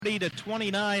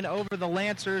30-29 over the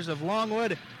Lancers of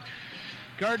Longwood.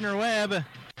 Gardner-Webb,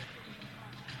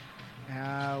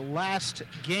 last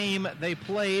game they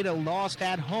played, lost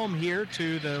at home here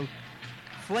to the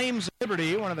Flames of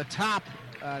Liberty, one of the top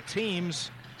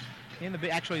teams in the,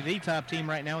 actually the top team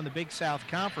right now in the Big South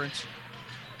Conference.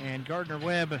 And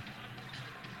Gardner-Webb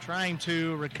trying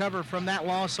to recover from that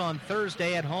loss on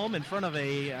Thursday at home in front of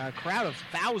a crowd of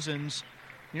thousands,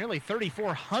 nearly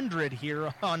 3,400 here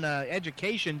on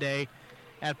Education Day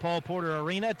at Paul Porter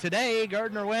Arena. Today,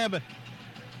 Gardner-Webb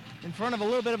in front of a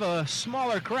little bit of a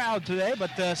smaller crowd today,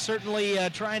 but certainly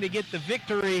trying to get the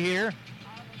victory here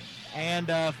and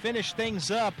finish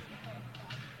things up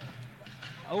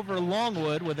over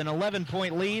Longwood with an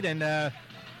 11-point lead and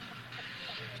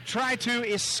try to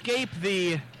escape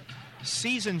the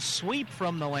season sweep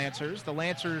from the Lancers. The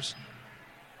Lancers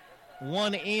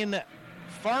won in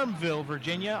Farmville,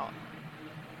 Virginia.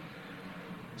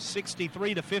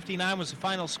 63-59 was the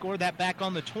final score. That back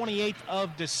on the 28th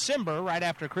of December, right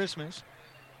after Christmas.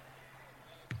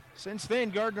 Since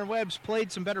then, Gardner-Webb's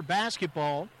played some better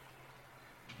basketball.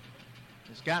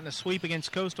 Has gotten a sweep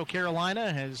against Coastal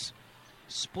Carolina, has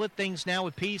split things now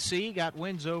with PC, got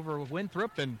wins over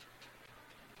Winthrop, and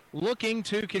looking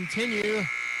to continue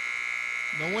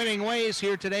the winning ways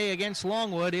here today against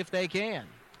Longwood if they can.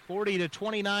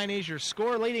 40-29 is your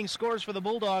score. Leading scores for the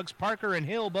Bulldogs, Parker and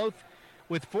Hill, both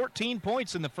with 14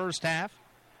 points in the first half.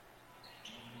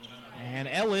 And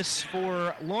Ellis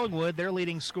for Longwood, their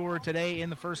leading scorer today in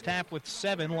the first half with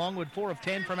 7. Longwood 4 of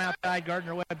 10 from outside.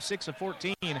 Gardner-Webb 6 of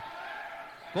 14.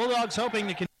 Bulldogs hoping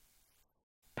to continue.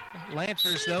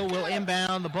 Lancers, though, will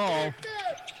inbound the ball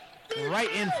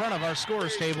right in front of our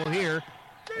scorers table here.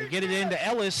 They get it into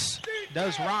Ellis,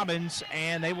 does Robbins,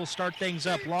 and they will start things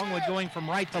up. Longwood going from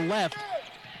right to left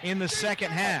in the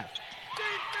second half.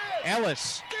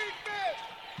 Ellis,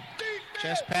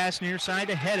 chest pass near side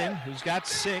to Hedden, who's got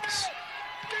 6.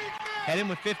 Hedden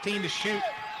with 15 to shoot.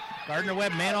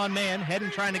 Gardner-Webb man on man. Hedden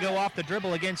trying to go off the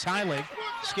dribble against Heilig.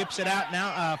 Skips it out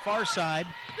now, far side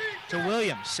to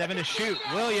Williams. 7 to shoot.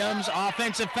 Williams,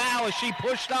 offensive foul as she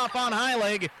pushed off on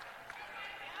Heilig.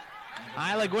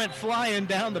 Heilig went flying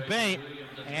down the paint,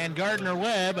 and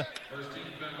Gardner-Webb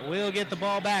will get the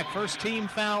ball back. First team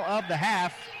foul of the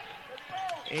half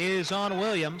is on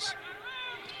Williams.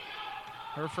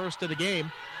 Her first of the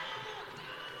game.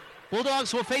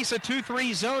 Bulldogs will face a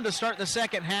 2-3 zone to start the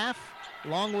second half.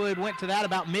 Longwood went to that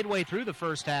about midway through the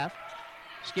first half.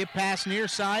 Skip pass near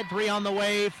side. 3 on the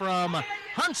way from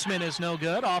Huntsman is no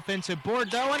good. Offensive board,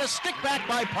 though, and a stick back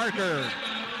by Parker.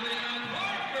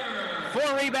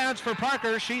 4 rebounds for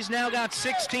Parker. She's now got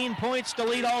 16 points to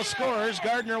lead all scorers.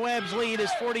 Gardner-Webb's lead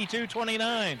is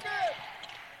 42-29.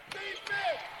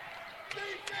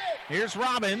 Here's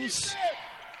Robbins.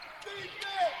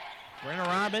 Brenna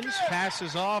Robbins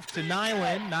passes off to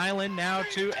Nyland. Nyland now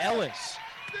to Ellis.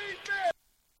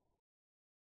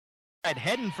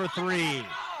 Heading for 3.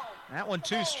 That one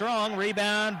too strong.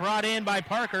 Rebound brought in by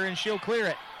Parker, and she'll clear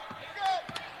it.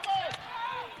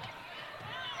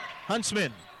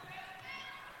 Huntsman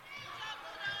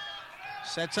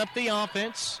sets up the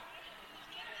offense.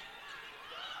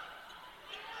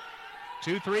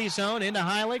 2-3 zone into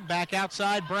Heilig. Back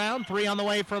outside Brown. 3 on the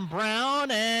way from Brown,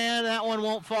 and that one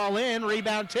won't fall in.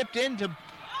 Rebound tipped into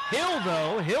Hill,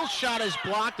 though. Hill's shot is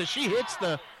blocked as she hits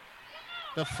the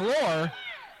floor.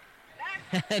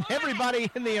 And everybody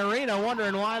in the arena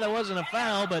wondering why there wasn't a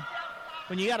foul, but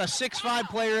when you got a 6'5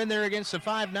 player in there against a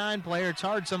 5'9 player, it's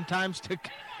hard sometimes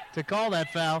to call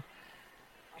that foul.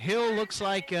 Hill looks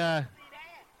like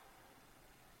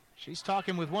she's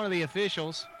talking with one of the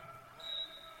officials.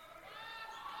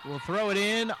 We'll throw it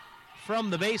in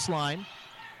from the baseline.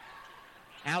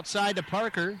 Outside to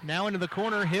Parker. Now into the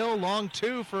corner. Hill, long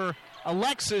 2 for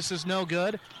Alexis is no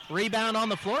good. Rebound on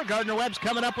the floor. Gardner-Webb's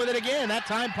coming up with it again. That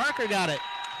time Parker got it.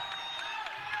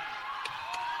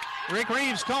 Rick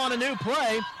Reeves calling a new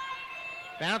play.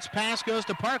 Bounce pass goes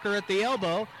to Parker at the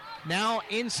elbow. Now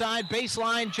inside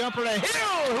baseline jumper to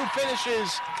Hill, who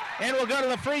finishes and will go to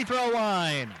the free throw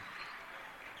line.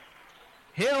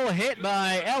 Hill hit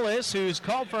by Ellis, who's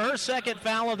called for her second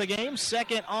foul of the game,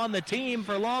 second on the team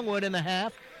for Longwood in the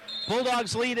half.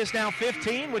 Bulldogs lead is now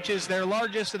 15, which is their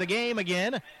largest of the game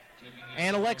again.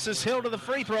 And Alexis Hill to the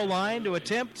free throw line to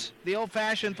attempt the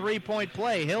old-fashioned three-point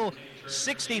play. Hill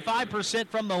 65%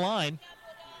 from the line.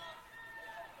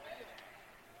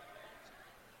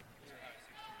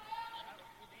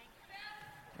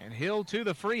 And Hill to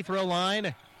the free throw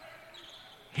line.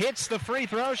 Hits the free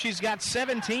throw. She's got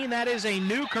 17. That is a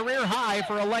new career high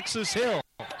for Alexis Hill.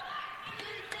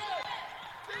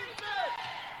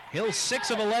 Hill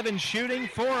 6 of 11 shooting,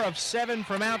 4 of 7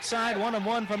 from outside, 1 of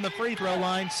 1 from the free throw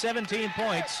line, 17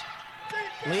 points.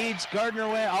 Leads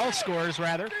Gardner-Webb, all scores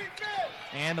rather.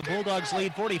 And the Bulldogs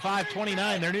lead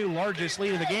 45-29. Their new largest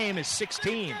lead of the game is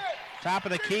 16. Top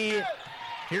of the key,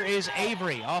 here is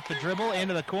Avery off the dribble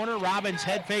into the corner. Robbins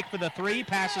head fake for the 3,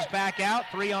 passes back out.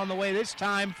 3 on the way this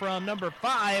time from number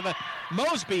 5.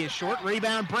 Mosby is short.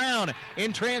 Rebound Brown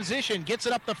in transition. Gets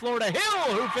it up the floor to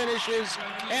Hill, who finishes.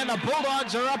 And the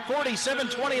Bulldogs are up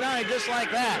 47-29 just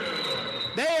like that.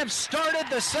 They have started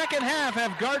the second half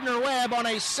of Gardner-Webb on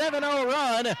a 7-0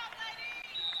 run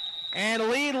and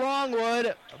lead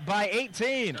Longwood by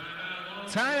 18.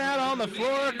 Timeout on the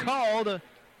floor called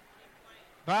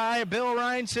by Bill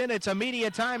Reinson. It's a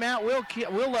media timeout. We'll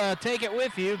take it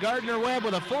with you. Gardner-Webb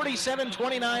with a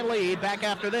 47-29 lead. Back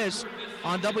after this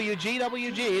on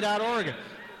WGWG.org.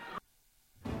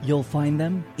 You'll find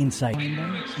them inside each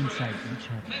other,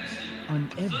 on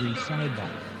every sidebar,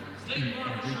 in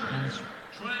every classroom.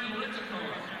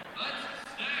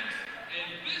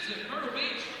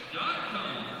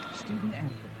 Student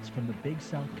athletes from the Big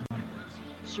South Conference,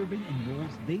 serving in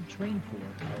roles they've trained for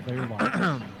all their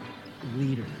lives.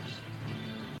 Leaders.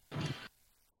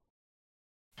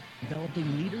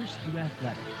 Developing leaders through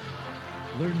athletics.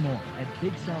 Learn more at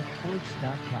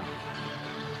BigSouthSports.com.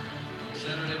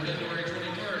 Saturday, February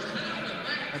 21st.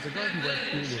 At the Gardner-Webb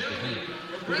School of Design,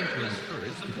 students are encouraged to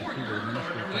pursue their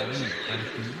ministry calling in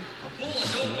classroom,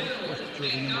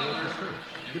 serving in the local church.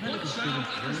 Dominican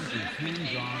students learn through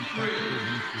hands-on practical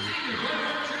ministry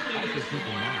experience. Also keep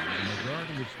in mind, the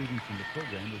majority of students in the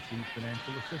program receive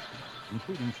financial assistance,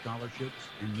 including scholarships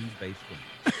and need-based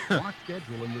grants. Block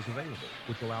scheduling is available,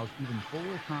 which allows even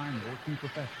full-time working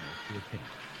professionals to attend.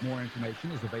 More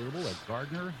information is available at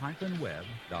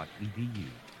gardner-webb.edu.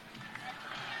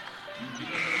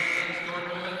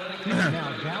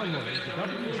 Now download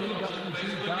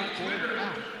WGWG.org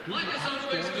app. Like us on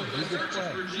Facebook, search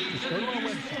for Just go to our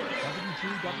website,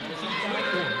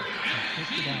 WGWG.org, and click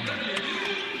the download.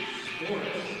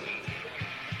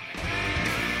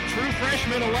 True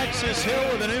freshman Alexis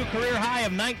Hill with a new career high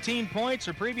of 19 points.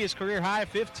 Her previous career high of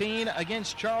 15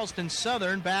 against Charleston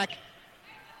Southern back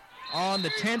on the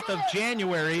 10th of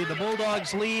January. The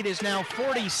Bulldogs' lead is now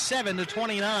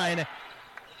 47-29.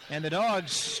 And the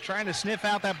Dogs trying to sniff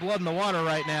out that blood in the water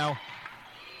right now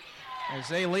as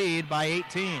they lead by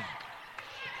 18.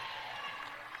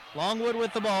 Longwood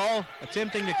with the ball,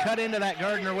 attempting to cut into that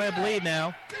Gardner-Webb lead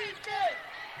now.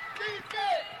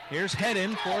 Here's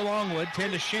Hedden for Longwood,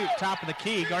 10 to shoot, top of the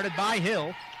key, guarded by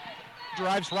Hill.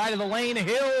 Drives right of the lane.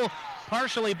 Hill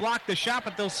partially blocked the shot,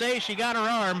 but they'll say she got her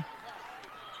arm.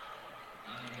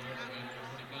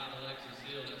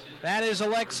 That is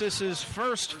Alexis's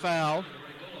first foul,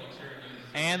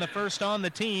 and the first on the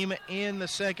team in the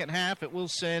second half. It will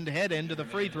send Hedden to the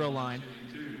free throw line.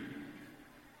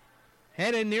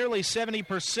 Hedden nearly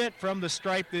 70% from the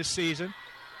stripe this season.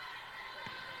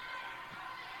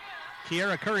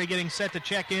 Kiera Curry getting set to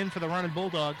check in for the running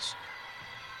Bulldogs.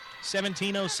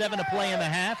 17:07 to play in the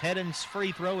half. Hedden's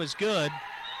free throw is good.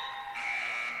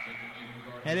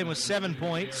 Hedden with 7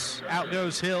 points. Out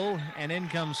goes Hill, and in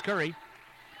comes Curry.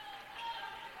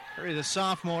 Curry, the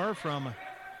sophomore from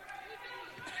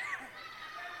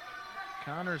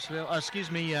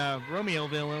Romeoville,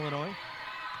 Illinois.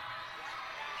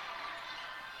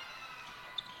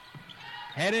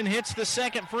 Hedden hits the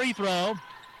second free throw.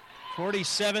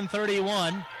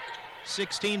 47-31.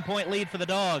 16-point lead for the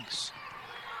Dogs.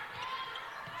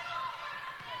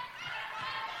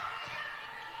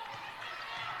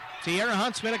 Tierra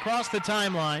Huntsman across the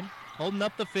timeline, holding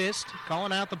up the fist,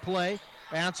 calling out the play.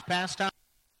 Bounce pass time.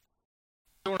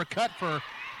 Or cut for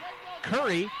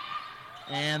Curry.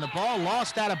 And the ball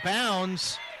lost out of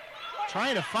bounds.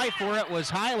 Trying to fight for it was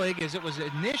Heilig, as it was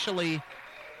initially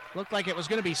looked like it was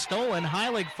going to be stolen.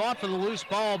 Heilig fought for the loose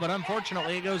ball, but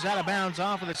unfortunately it goes out of bounds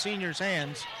off of the senior's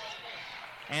hands.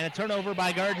 And a turnover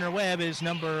by Gardner-Webb is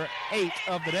number 8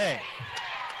 of the day.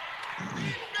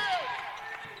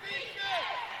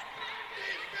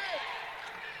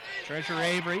 Treasure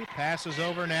Avery passes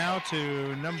over now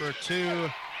to number 2,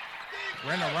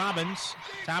 Brenna Robbins.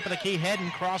 Top of the key, Hedden,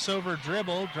 crossover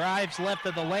dribble, drives left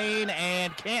of the lane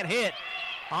and can't hit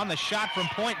on the shot from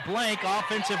point blank.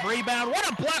 Offensive rebound.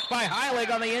 What a block by Heilig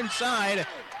on the inside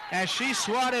as she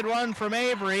swatted one from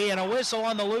Avery, and a whistle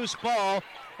on the loose ball,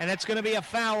 and it's going to be a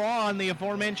foul on the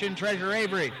aforementioned Treasure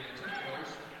Avery.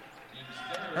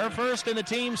 Her first and the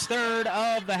team's third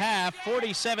of the half.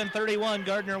 47-31,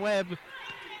 Gardner-Webb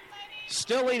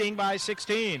still leading by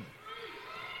 16.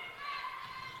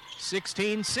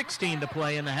 16-16 to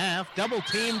play in the half. Double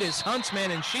teamed is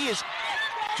Huntsman, and she is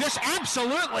just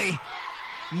absolutely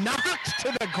knocked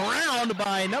to the ground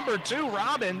by number 2,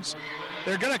 Robbins.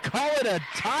 They're going to call it a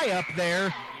tie-up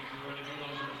there.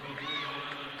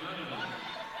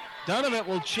 Donovan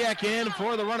will check in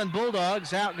for the running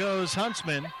Bulldogs. Out goes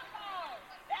Huntsman.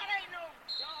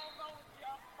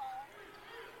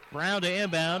 Brown to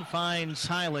inbound, finds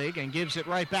Heilig and gives it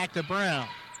right back to Brown.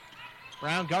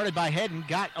 Brown guarded by Hedden,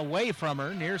 got away from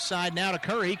her. Near side now to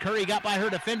Curry. Curry got by her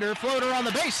defender. Floater on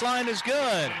the baseline is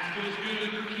good.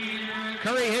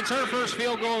 Curry hits her first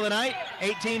field goal of the night.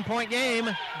 18-point game.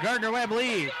 Gardner-Webb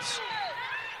leads.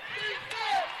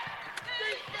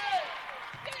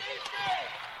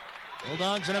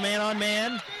 Bulldogs in a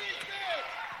man-on-man.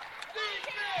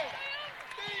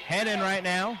 Hedden right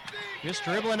now. Just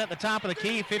dribbling at the top of the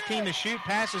key. 15 to shoot.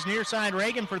 Passes near side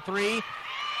Reagan for 3.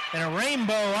 And a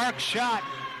rainbow arc shot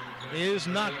is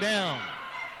knocked down.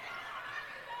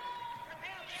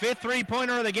 5th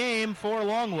three-pointer of the game for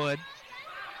Longwood.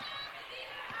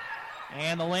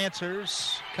 And the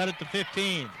Lancers cut it to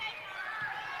 15.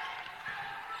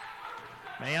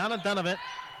 Mayana Donovan,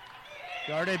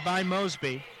 guarded by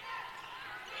Mosby.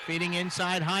 Feeding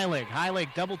inside Heilig.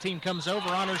 Heilig, double team comes over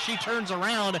on her. She turns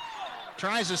around,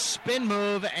 tries a spin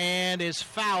move, and is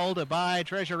fouled by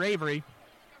Treasure Avery.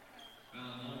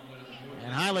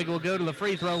 And Heilig will go to the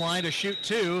free throw line to shoot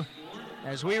 2.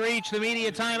 As we reach the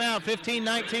media timeout,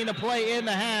 15-19 to play in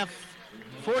the half.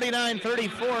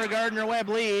 49-34, Gardner-Webb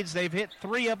leads. They've hit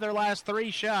 3 of their last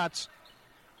 3 shots.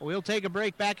 We'll take a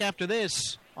break back after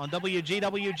this on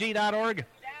WGWG.org.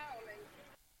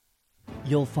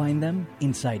 You'll find them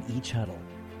inside each huddle,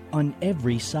 on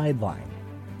every sideline,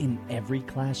 in every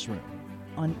classroom,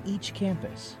 on each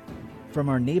campus, from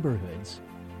our neighborhoods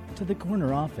to the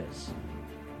corner office.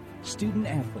 Student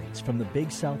athletes from the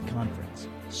Big South Conference,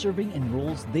 serving in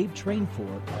roles they've trained for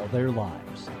all their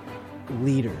lives.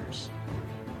 Leaders.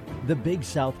 The Big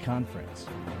South Conference,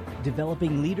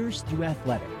 developing leaders through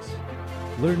athletics.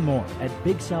 Learn more at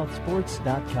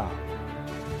BigSouthSports.com.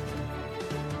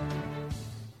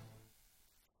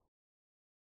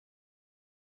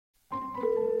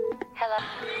 Hello?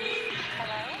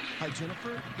 Hi,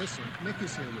 Jennifer. Listen, Nick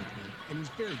is here with me, and he's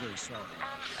very, very sorry.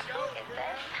 Who is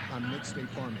this? I'm Nick's State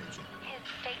Farm agent. His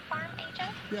State Farm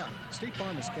agent? Yeah, State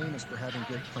Farm is famous for having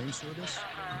great claim service.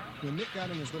 When Nick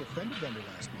got in his little fender bender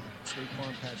last month, State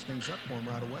Farm patched things up for him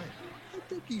right away. I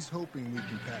think he's hoping we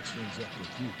can patch things up with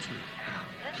you, too.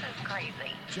 This is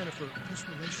crazy. Jennifer, this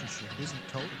relationship isn't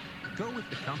total. Go with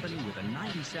the company with a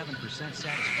 97%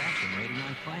 satisfaction rating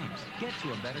on claims. Get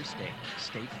to a better state.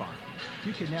 State Farm.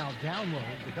 You can now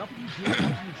download the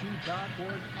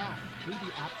WGWG.org app through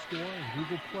the App Store and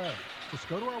Google Play. Just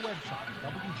go to our website,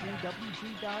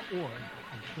 WGWG.org,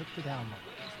 and click to download.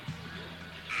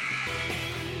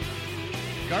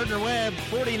 Gardner-Webb,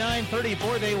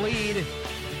 49-34, they lead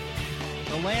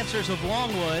the Lancers of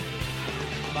Longwood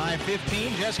by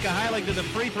 15. Jessica Heilig to the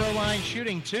free throw line,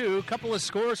 shooting 2. Couple of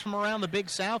scores from around the Big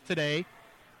South today.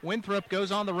 Winthrop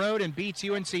goes on the road and beats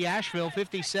UNC Asheville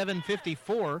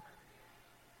 57-54.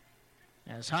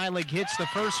 As Heilig hits the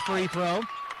first free throw.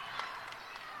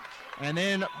 And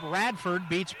then Radford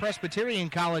beats Presbyterian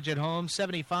College at home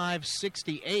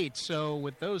 75-68. So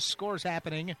with those scores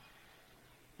happening,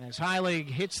 as Heilig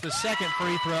hits the second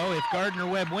free throw, if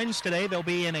Gardner-Webb wins today, they'll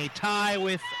be in a tie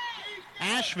with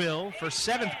Asheville for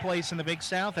 7th place in the Big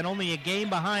South and only a game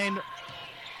behind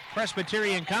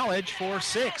Presbyterian College for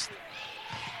 6th.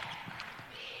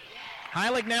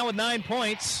 Heilig now with 9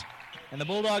 points, and the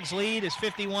Bulldogs' lead is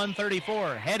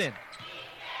 51-34. Hedden.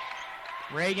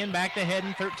 Reagan back to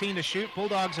Hedden, 13 to shoot.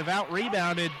 Bulldogs have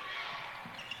out-rebounded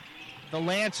the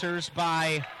Lancers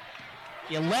by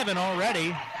 11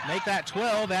 already. Make that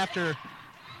 12 after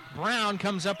Brown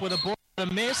comes up with a board. A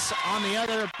miss on the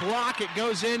other block. It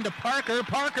goes into Parker.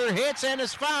 Parker hits and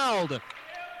is fouled.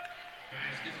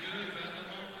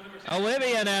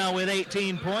 Olivia now with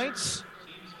 18 points.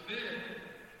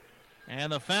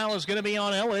 And the foul is going to be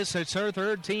on Ellis. It's her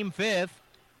 3rd, team 5th.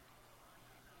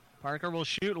 Parker will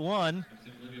shoot 1.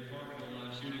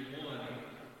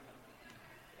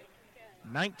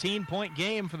 19-point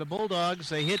game for the Bulldogs.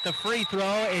 They hit the free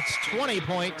throw. It's 20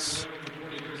 points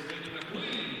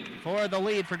for the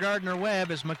lead for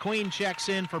Gardner-Webb as McQueen checks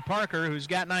in for Parker, who's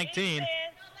got 19.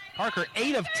 Parker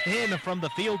 8 of 10 from the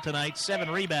field tonight,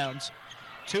 7 rebounds,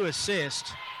 2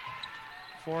 assists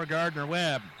for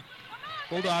Gardner-Webb.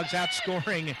 Bulldogs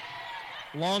outscoring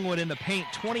Longwood in the paint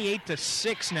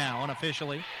 28-6 now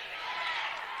unofficially.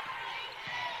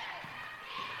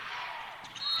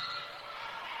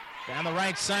 Down the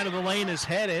right side of the lane is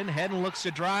Hedden. Hedden looks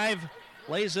to drive,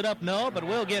 lays it up, no, but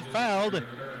will get fouled.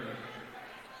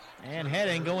 And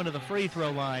Heading going to the free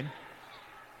throw line.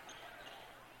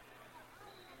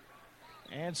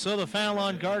 And so the foul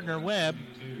on Gardner-Webb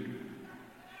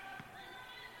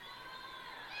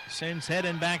sends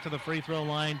Heading back to the free throw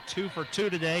line. 2 for 2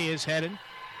 today is Heading.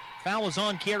 Foul was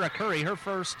on Kiera Curry, her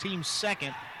first, team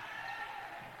second.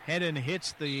 Heading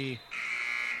hits the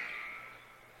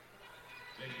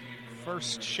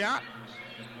first shot.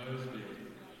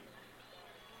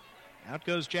 Out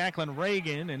goes Jacqueline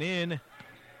Reagan, and in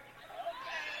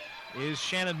is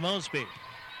Shannon Mosby.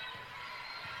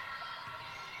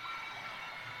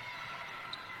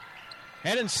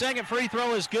 Heading's second free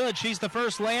throw is good. She's the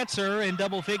first Lancer in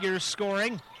double figures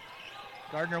scoring.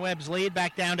 Gardner-Webb's lead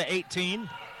back down to 18.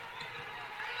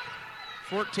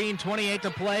 14:28 to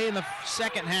play in the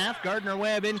second half.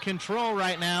 Gardner-Webb in control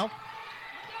right now.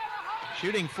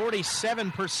 Shooting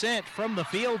 47% from the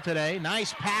field today.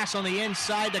 Nice pass on the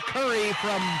inside to Curry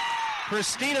from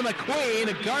Christina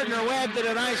McQueen. Gardner-Webb did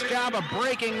a nice job of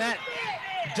breaking that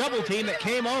double team that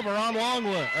came over on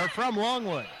Longwood, or from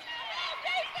Longwood.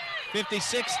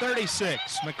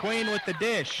 56-36. McQueen with the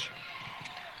dish.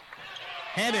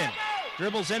 Heading.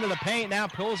 Dribbles into the paint, now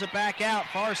pulls it back out,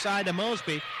 far side to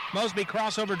Mosby. Mosby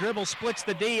crossover dribble, splits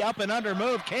the D, up and under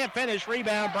move, can't finish,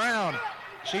 rebound Brown.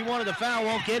 She wanted the foul,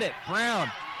 won't get it. Brown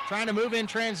trying to move in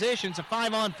transitions, a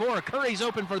 5-on-4. Curry's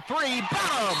open for three,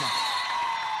 boom!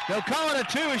 They'll call it a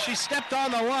 2 as she stepped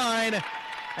on the line,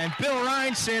 and Bill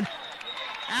Reinson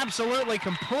absolutely,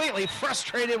 completely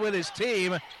frustrated with his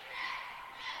team.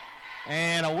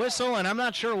 And a whistle, and I'm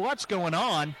not sure what's going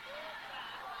on.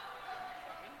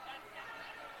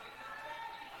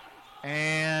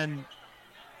 And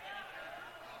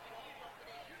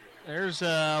there's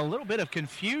a little bit of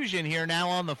confusion here now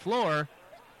on the floor,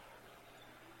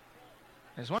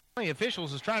 as one of the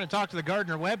officials is trying to talk to the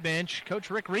Gardner-Webb bench. Coach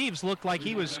Rick Reeves looked like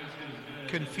he was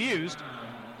confused.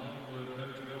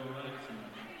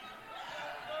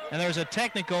 And there's a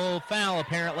technical foul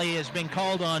apparently has been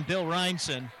called on Bill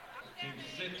Reinson.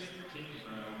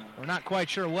 We're not quite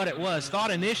sure what it was.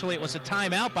 Thought initially it was a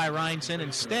timeout by Reinson.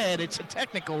 Instead, it's a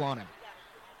technical on him.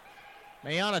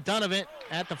 Mayana Donovan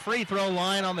at the free throw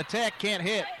line on the tech. Can't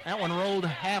hit. That one rolled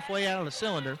halfway out of the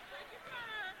cylinder.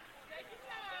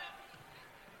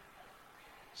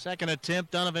 Second attempt,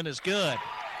 Donovan is good.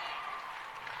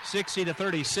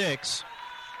 60-36.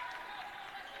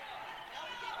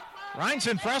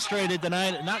 Reinson frustrated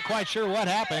tonight. Not quite sure what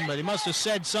happened, but he must have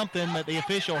said something that the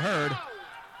official heard.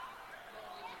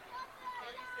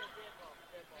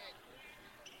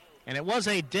 And it was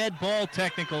a dead ball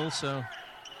technical, so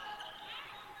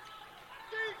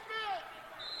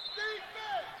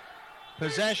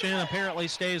possession apparently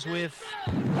stays with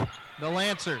the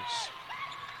Lancers.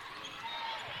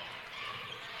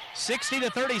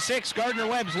 60-36,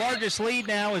 Gardner-Webb's largest lead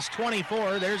now is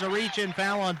 24. There's a reach-in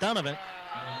foul on Donovan.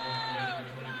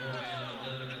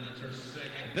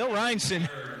 Bill Reinson,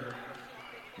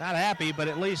 not happy, but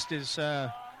at least is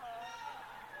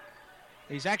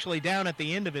he's actually down at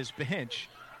the end of his bench.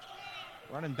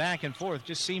 Running back and forth,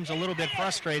 just seems a little bit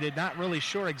frustrated, not really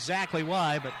sure exactly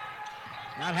why, but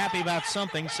not happy about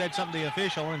something. Said something to the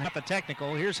official and got the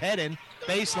technical. Here's Heading,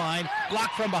 baseline,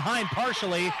 blocked from behind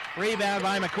partially, rebound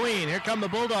by McQueen. Here come the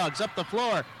Bulldogs up the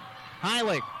floor.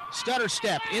 Heilig, stutter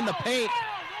step in the paint,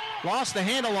 lost the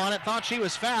handle on it, thought she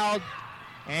was fouled,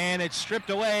 and it's stripped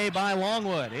away by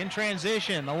Longwood. In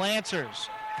transition, the Lancers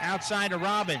outside to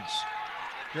Robbins.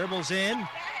 Dribbles in,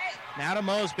 now to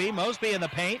Mosby. Mosby in the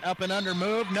paint, up and under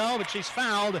move. No, but she's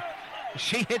fouled.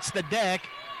 She hits the deck.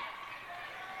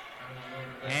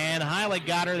 And Heilig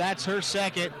got her. That's her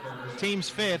second. Team's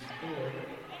fifth.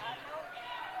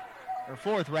 Or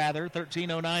fourth, rather.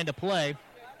 13:09 to play.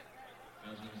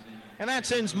 And that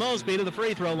sends Mosby to the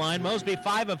free throw line. Mosby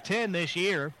 5 of 10 this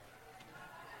year.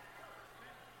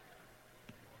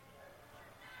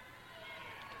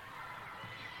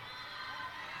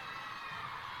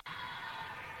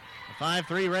 The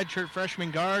 5'3" redshirt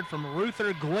freshman guard from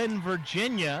Ruther Glen,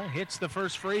 Virginia, hits the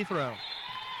first free throw.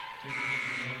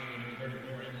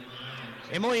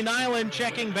 Emily Nyland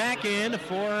checking back in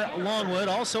for Longwood.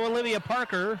 Also Olivia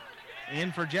Parker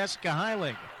in for Jessica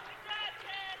Heilig.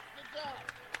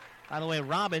 By the way,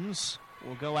 Robbins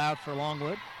will go out for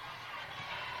Longwood.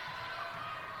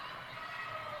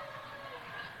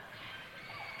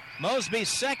 Mosby's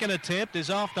second attempt is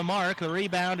off the mark. The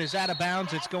rebound is out of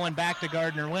bounds. It's going back to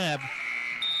Gardner-Webb.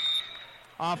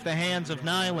 Off the hands of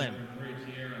Nyland.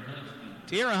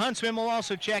 Tierra Huntsman will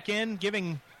also check in,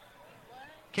 giving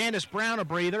Candace Brown a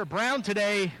breather. Brown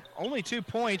today, only 2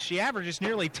 points. She averages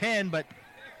nearly 10, but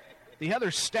the other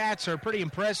stats are pretty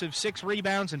impressive. 6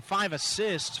 rebounds and 5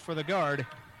 assists for the guard.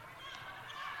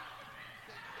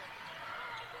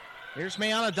 Here's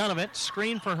Mayana Donovan.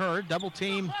 Screen for her. Double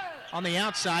team on the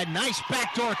outside. Nice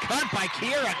backdoor cut by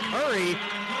Kiera Curry.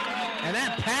 And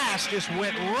that pass just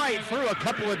went right through a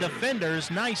couple of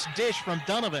defenders. Nice dish from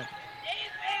Donovan.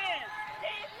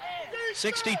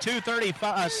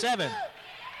 62-37.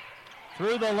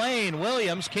 Through the lane.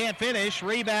 Williams can't finish.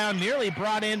 Rebound nearly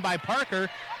brought in by Parker.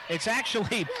 It's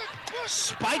actually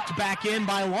spiked back in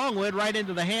by Longwood right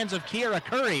into the hands of Kiera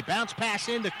Curry. Bounce pass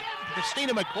into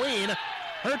Christina McQueen.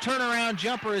 Her turnaround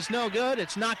jumper is no good.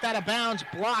 It's knocked out of bounds,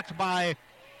 blocked by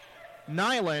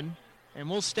Nyland. And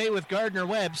we'll stay with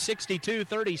Gardner-Webb.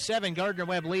 62-37.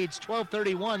 Gardner-Webb leads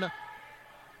 12:31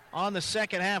 on the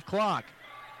second half clock.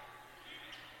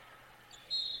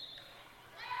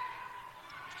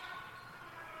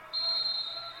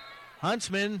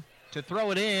 Huntsman to throw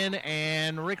it in,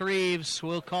 and Rick Reeves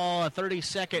will call a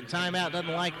 30-second timeout.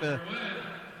 Doesn't like the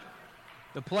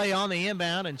play on the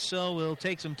inbound, and so we'll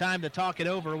take some time to talk it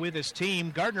over with his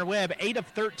team. Gardner-Webb, 8 of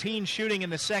 13 shooting in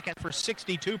the second for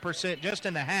 62% just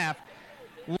in the half.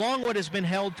 Longwood has been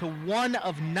held to 1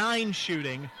 of 9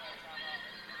 shooting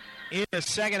in the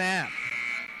second half.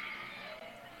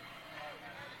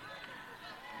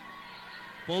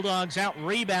 Bulldogs out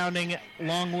rebounding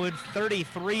Longwood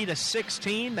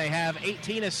 33-16. They have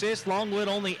 18 assists. Longwood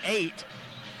only 8.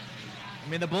 I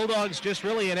mean, the Bulldogs just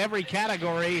really in every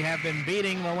category have been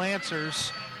beating the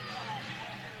Lancers.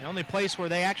 The only place where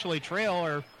they actually trail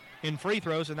are in free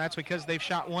throws, and that's because they've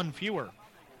shot 1 fewer.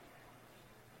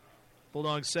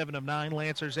 Bulldogs 7 of 9,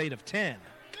 Lancers 8 of 10.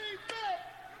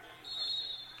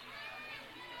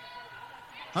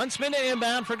 Huntsman to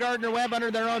inbound for Gardner-Webb under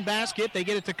their own basket. They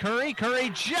get it to Curry.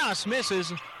 Curry just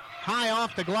misses high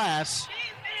off the glass.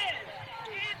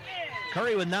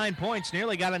 Curry with 9 points,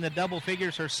 nearly got into double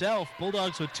figures herself.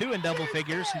 Bulldogs with 2 in double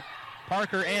figures.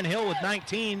 Parker and Hill with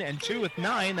 19 and 2 with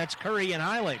 9. That's Curry and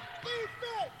Heilig.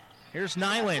 Here's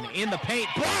Nyland in the paint.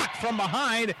 Blocked from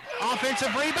behind.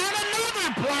 Offensive rebound.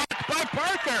 Another block by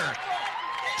Parker.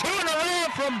 2 in a row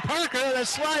from Parker. The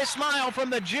sly smile from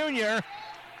the junior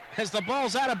as the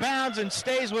ball's out of bounds and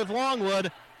stays with Longwood.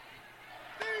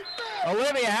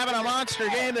 Olivia having a monster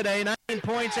game today. 9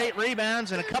 points, 8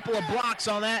 rebounds, and a couple of blocks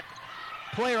on that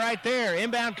play right there.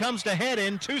 Inbound comes to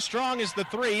Hedden. Too strong is the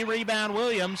 3. Rebound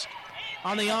Williams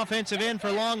on the offensive end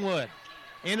for Longwood.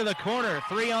 Into the corner.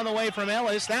 3 on the way from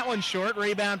Ellis. That one's short.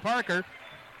 Rebound Parker.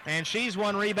 And she's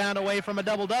 1 rebound away from a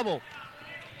double-double.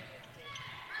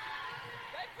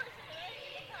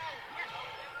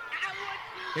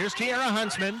 Here's Tiara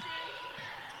Huntsman.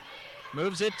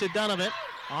 Moves it to Donovan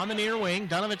on the near wing.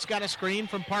 Donovan's got a screen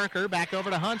from Parker. Back over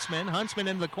to Huntsman. Huntsman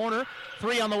in the corner.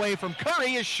 3 on the way from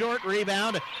Curry is short.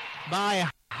 Rebound by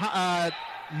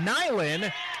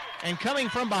Nyland. And coming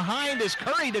from behind is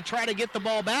Curry to try to get the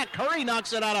ball back. Curry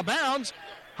knocks it out of bounds.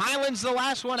 Highland's the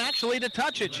last one actually to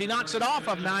touch it. She knocks it off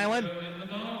of Nyland.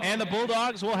 And the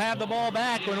Bulldogs will have the ball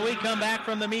back when we come back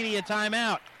from the media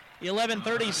timeout.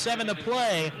 11:37 to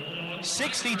play.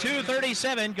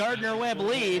 62-37. Gardner-Webb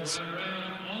leads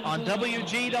on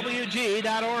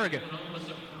WGWG.org.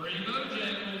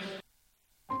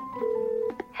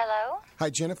 Hello? Hi,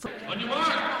 Jennifer. On your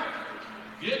mark.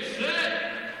 Get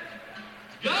set.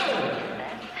 Go.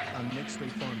 I'm Nick,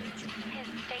 State Farm agent. His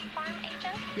State Farm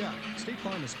agent? Yeah, State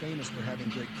Farm is famous for having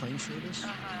great claim service.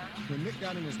 When Nick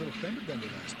got in his little fender bender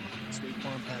last month, State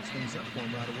Farm patched things up for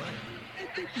him right away. I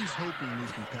think he's hoping we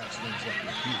can patch things up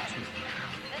with you, too.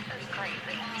 This is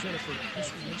crazy. Jennifer,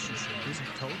 this relationship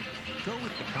isn't total. Go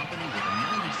with the company with a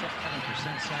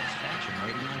 97% satisfaction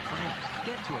rating on claims.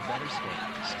 Get to a better state.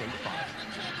 State Farm.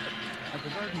 At the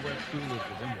Gardner-Webb School of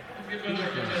Divinity, students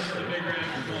learn skills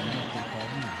like ministry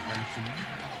calling and dancing,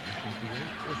 mission field,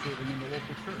 or serving in the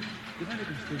local church.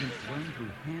 Divinity students learn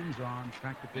through hands-on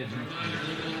practical ministry. Also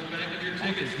keep in mind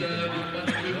that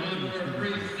the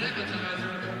majority of students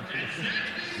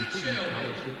including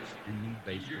scholarships and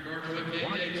need-based work.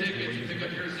 Watch carefully as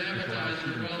well. This allows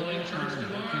students full-time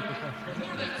and working professionals.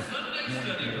 More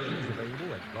information is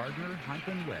available at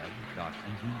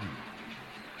gardner-webb.edu.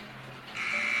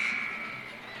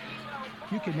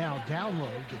 You can now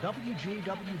download the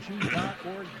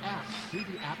WGWG.org app through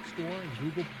the App Store and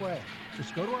Google Play.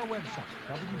 Just go to our website,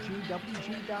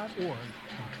 WGWG.org,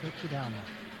 and click to download.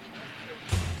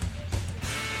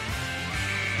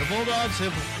 The Bulldogs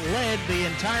have led the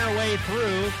entire way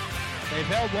through. They've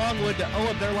held Longwood to 0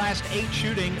 of their last 8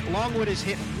 shooting. Longwood has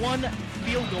hit 1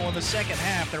 field goal in the second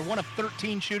half. They're 1 of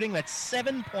 13 shooting. That's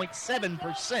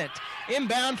 7.7%.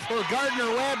 Inbound for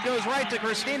Gardner-Webb goes right to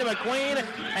Christina McQueen,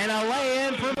 and a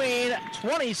lay-in for McQueen.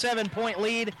 27-point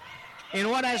lead in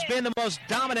what has been the most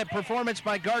dominant performance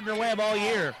by Gardner-Webb all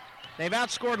year. They've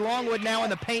outscored Longwood now in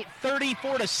the paint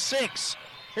 34-6.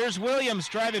 Here's Williams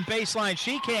driving baseline.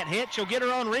 She can't hit. She'll get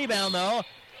her own rebound, though.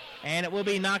 And it will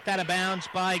be knocked out of bounds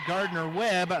by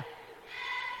Gardner-Webb.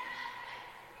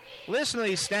 Listen to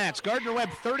these stats. Gardner-Webb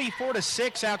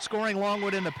 34-6 outscoring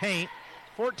Longwood in the paint.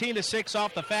 14-6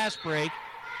 off the fast break.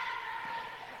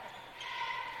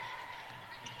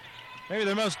 Maybe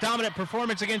their most dominant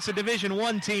performance against a Division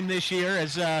I team this year,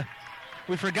 as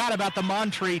we forgot about the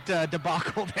Montreat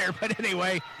debacle there. But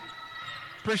anyway,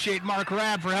 appreciate Mark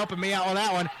Rabb for helping me out with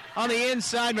that one. On the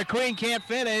inside, McQueen can't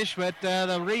finish, but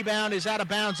the rebound is out of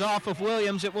bounds off of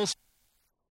Williams. It will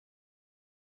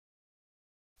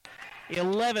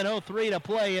 11:03 to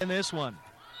play in this one.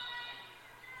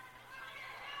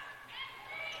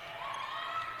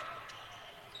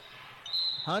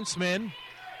 Huntsman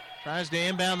tries to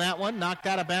inbound that one. Knocked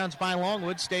out of bounds by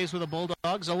Longwood. Stays with the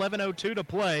Bulldogs. 11:02 to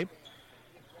play.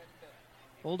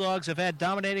 Bulldogs have had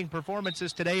dominating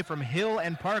performances today from Hill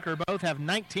and Parker. Both have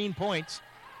 19 points.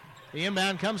 The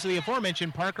inbound comes to the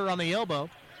aforementioned Parker on the elbow.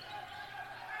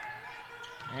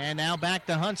 And now back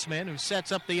to Huntsman, who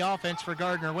sets up the offense for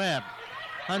Gardner-Webb.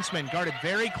 Huntsman guarded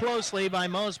very closely by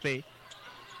Mosby.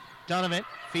 Donovan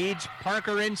feeds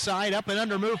Parker inside. Up and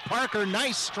under move. Parker,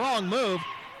 nice strong move.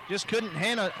 Just couldn't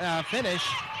finish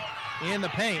in the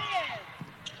paint.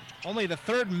 Only the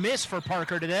third miss for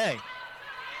Parker today.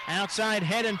 Outside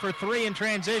heading for three in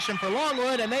transition for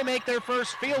Longwood, and they make their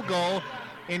first field goal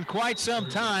in quite some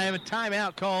time. A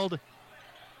timeout called,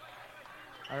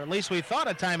 or at least we thought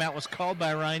a timeout was called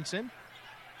by Rhinson.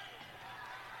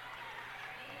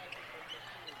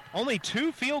 Only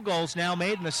 2 field goals now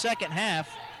made in the second half.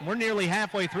 We're nearly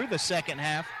halfway through the second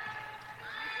half.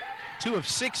 2 of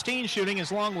 16 shooting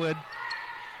is Longwood.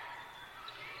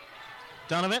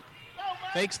 Donovan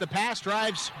fakes the pass,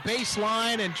 drives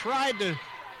baseline, and tried to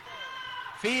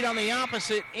feed on the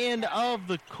opposite end of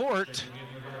the court.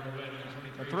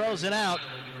 But throws it out.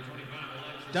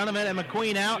 Donovan and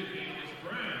McQueen out.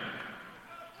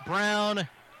 Brown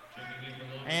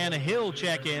and Hill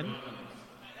check in.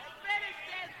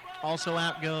 Also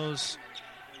out goes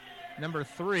number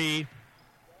 3,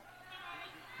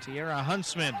 Tiara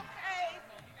Huntsman.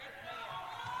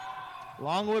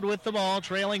 Longwood with the ball,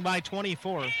 trailing by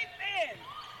 24.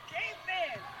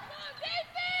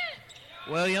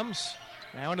 Williams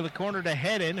now into the corner to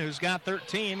Hedden, who's got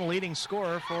 13, leading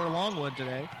scorer for Longwood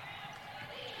today.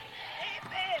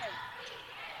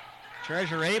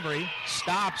 Treasure Avery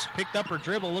stops, picked up her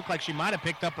dribble, looked like she might have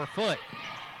picked up her foot.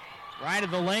 Right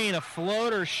of the lane, a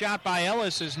floater shot by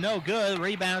Ellis is no good.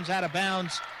 Rebounds out of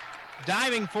bounds.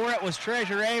 Diving for it was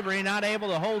Treasure Avery, not able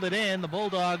to hold it in. The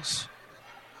Bulldogs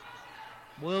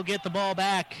will get the ball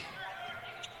back.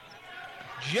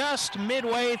 Just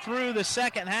midway through the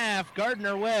second half,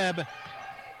 Gardner-Webb,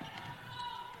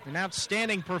 an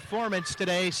outstanding performance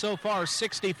today so far,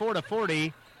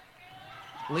 64-40,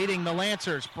 leading the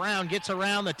Lancers. Brown gets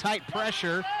around the tight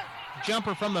pressure.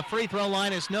 Jumper from the free throw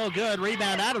line is no good.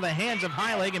 Rebound out of the hands of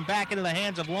Heilig and back into the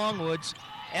hands of Longwood's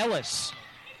Ellis.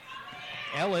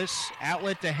 Ellis,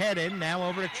 outlet to Hedden, now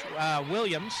over to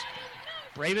Williams.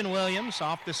 Raven Williams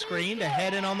off the screen to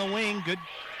Hedden on the wing. Good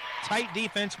tight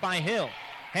defense by Hill.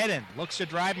 Hedden looks to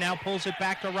drive, now pulls it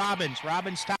back to Robbins.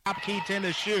 Robbins top key 10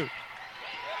 to shoot.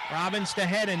 Robbins to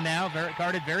Hedden now,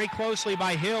 guarded very closely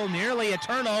by Hill. Nearly a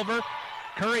turnover.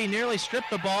 Curry nearly stripped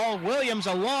the ball. Williams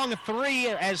a long 3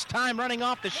 as time running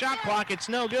off the shot clock. It's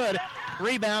no good.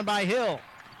 Rebound by Hill.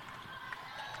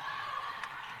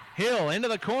 Hill into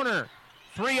the corner.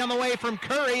 3 on the way from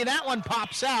Curry. That one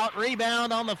pops out.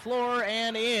 Rebound on the floor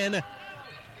and in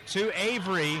to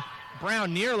Avery.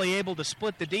 Brown nearly able to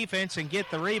split the defense and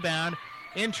get the rebound.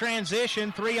 In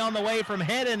transition, 3 on the way from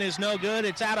Hedden is no good.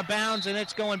 It's out of bounds and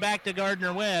it's going back to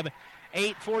Gardner-Webb.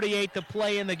 8:48 to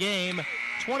play in the game.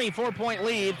 24-point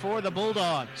lead for the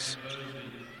Bulldogs.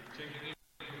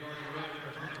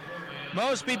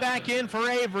 Mosby back in for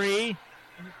Avery.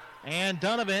 And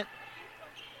Donovan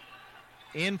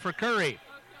in for Curry.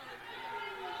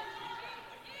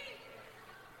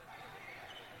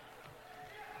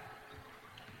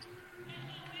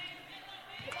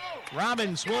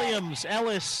 Robbins, Williams,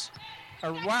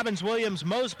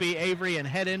 Mosby, Avery, and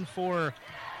Hedden for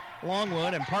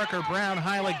Longwood, and Parker, Brown,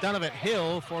 Heilig, Donovan,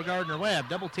 Hill for Gardner-Webb.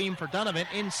 Double team for Donovan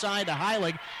inside to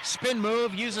Heilig. Spin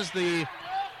move, uses the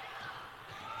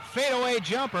fadeaway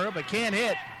jumper, but can't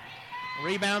hit.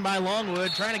 Rebound by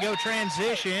Longwood, trying to go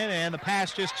transition, and the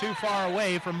pass just too far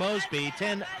away from Mosby.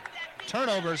 10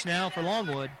 turnovers now for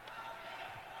Longwood.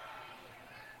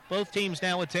 Both teams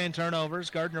now with 10 turnovers.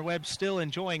 Gardner-Webb still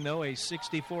enjoying, though, a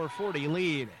 64-40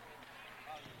 lead.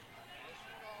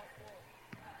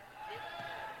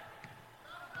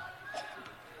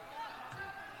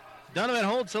 Donovan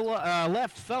holds the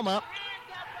left thumb up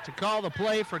to call the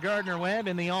play for Gardner-Webb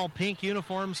in the all-pink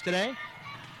uniforms today.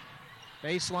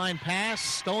 Baseline pass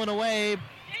stolen away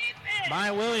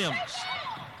by Williams.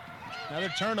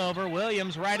 Another turnover.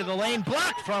 Williams right of the lane,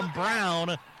 blocked from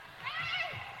Brown.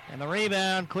 And the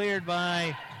rebound cleared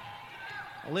by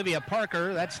Olivia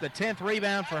Parker. That's the 10th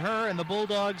rebound for her, and the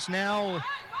Bulldogs now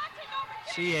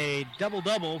see a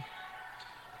double-double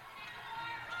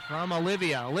from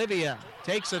Olivia. Olivia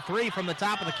takes a three from the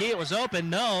top of the key. It was open.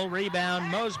 No. Rebound,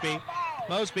 Mosby.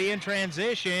 Mosby in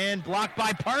transition, blocked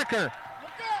by Parker.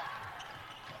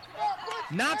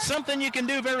 Not something you can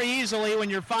do very easily when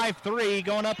you're 5'3",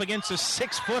 going up against a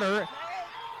 6-footer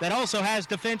that also has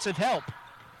defensive help.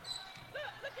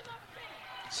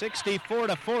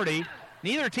 64-40.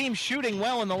 Neither team shooting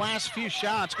well in the last few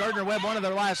shots. Gardner-Webb one of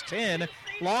their last 10.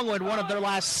 Longwood one of their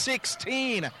last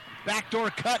 16. Backdoor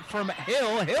cut from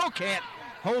Hill. Hill can't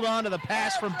hold on to the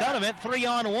pass from Donovan.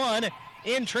 3-on-1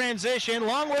 in transition.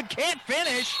 Longwood can't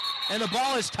finish, and the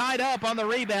ball is tied up on the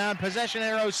rebound. Possession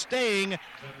arrow staying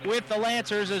with the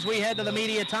Lancers as we head to the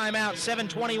media timeout.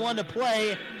 7:21 to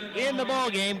play in the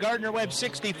ball game. Gardner-Webb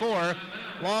 64,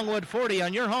 Longwood 40.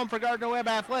 On your home for Gardner-Webb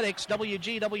Athletics,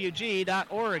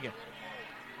 WGWG.org.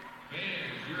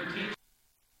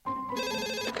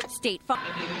 State Farm.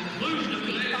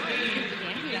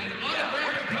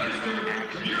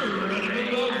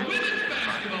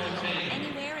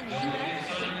 Anywhere in the U.S.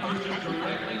 State Farm has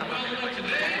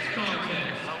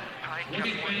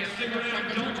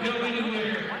Don't go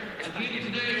anywhere. Again,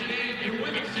 today's game, your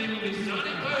women's team will be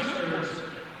signing posters.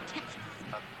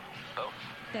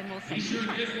 Then we'll Be sure to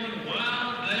get one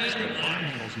while State they're Farm on.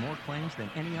 handles more claims than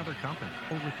any other company.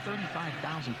 Over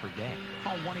 35,000 per day.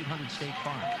 Call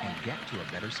 1-800-STATE-FARM and get to a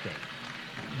better state.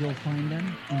 You'll find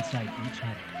them inside each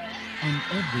huddle, on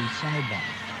every sideline,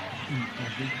 in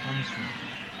every classroom,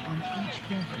 on each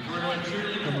campus,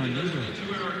 from our neighborhood to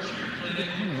the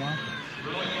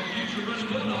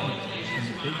corner office, and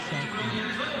the Big South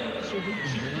Conference, serving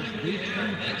in those big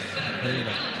tournaments, the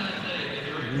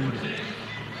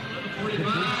Big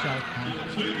South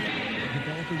Conference,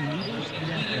 developing leaders in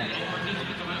athletics.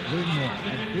 Learn more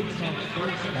at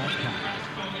BigSouthSports.com.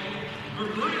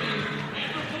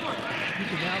 You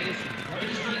can now listen to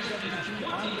WGWG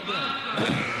on the go.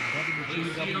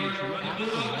 WGWG app and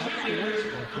app stores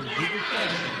or through Google Play.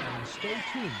 And stay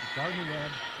tuned to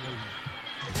Gardner-Webb Radio.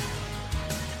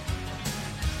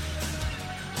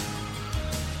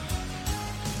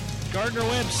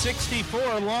 Gardner-Webb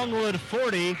 64, Longwood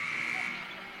 40.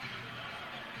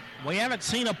 We haven't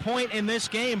seen a point in this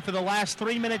game for the last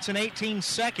 3 minutes and 18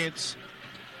 seconds.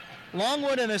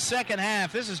 Longwood in the second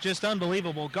half, this is just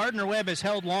unbelievable. Gardner-Webb has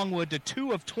held Longwood to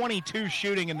 2 of 22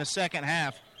 shooting in the second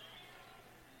half.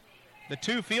 The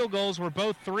 2 field goals were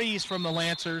both threes from the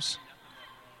Lancers.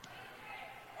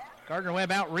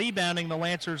 Gardner-Webb out rebounding the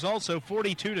Lancers also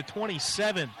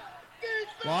 42-27.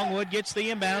 Longwood gets the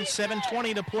inbound,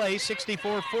 7:20 to play,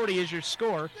 64-40 is your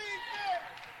score.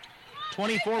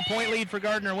 24-point lead for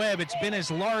Gardner-Webb. It's been as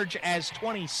large as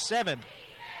 27.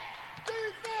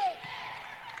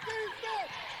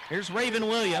 Here's Raven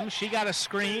Williams. She got a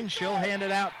screen. She'll hand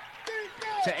it out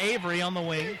to Avery on the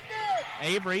wing.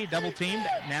 Avery double-teamed.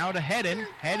 Now to Hedden.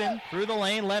 Hedden through the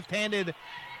lane. Left-handed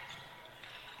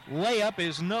layup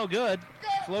is no good.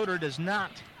 Floater does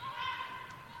not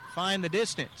find the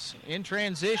distance. In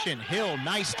transition, Hill,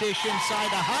 nice dish inside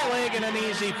the high leg, and an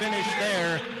easy finish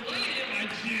there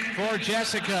for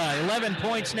Jessica. 11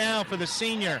 points now for the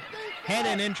senior.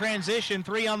 Hedden in transition.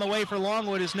 3 on the way for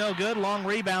Longwood is no good. Long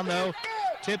rebound, though.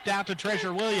 Tipped out to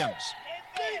Treasure Williams.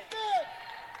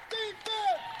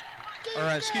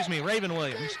 Raven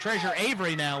Williams. Treasure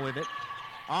Avery now with it.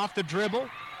 Off the dribble.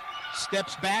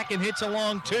 Steps back and hits a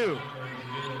long 2.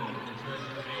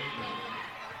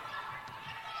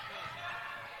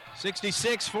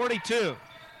 (66-42).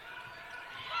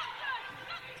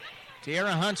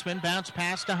 Tiara Huntsman bounce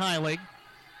pass to Heilig.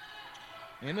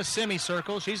 In the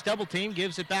semicircle, she's double teamed,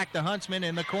 gives it back to Huntsman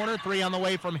in the corner. 3 on the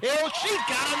way from Hill. She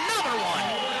got another one.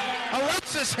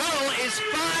 Alexis Hill is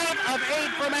 5 of 8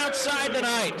 from outside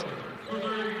tonight.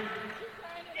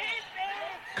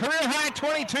 Career high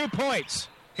 22 points.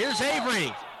 Here's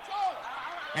Avery.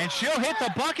 And she'll hit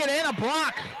the bucket and a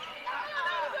block.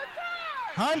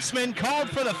 Huntsman called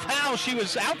for the foul. She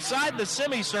was outside the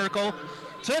semicircle,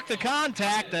 took the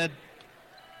contact,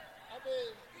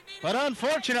 but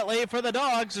unfortunately for the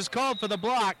Dogs is called for the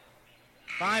block.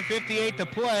 5:58 to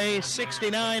play,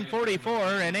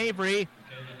 69-44, and Avery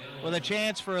with a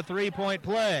chance for a 3-point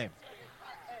play.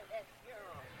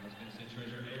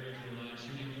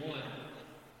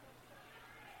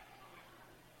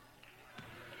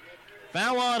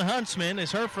 Foul on Huntsman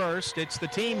is her first. It's the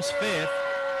team's fifth.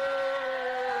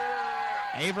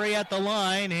 Avery at the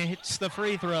line hits the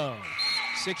free throw.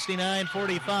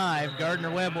 69-45.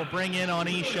 Gardner-Webb will bring in on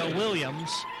Isha Williams.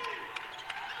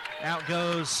 Out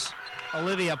goes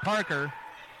Olivia Parker.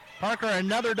 Parker,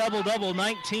 another double-double,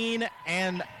 19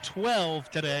 and 12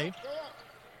 today.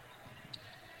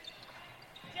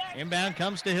 Inbound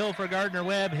comes to Hill for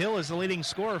Gardner-Webb. Hill is the leading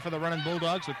scorer for the Running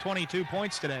Bulldogs with 22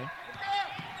 points today.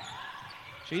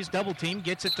 She's double-teamed,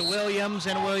 gets it to Williams,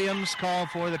 and Williams called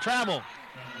for the travel.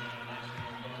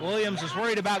 Williams was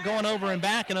worried about going over and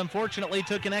back and unfortunately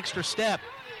took an extra step.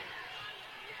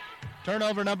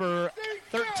 Turnover number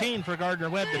 13 for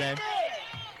Gardner-Webb today.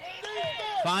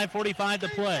 5:45 to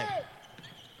play.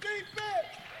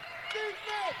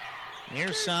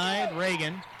 Near side,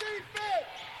 Reagan.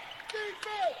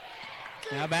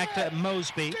 Now back to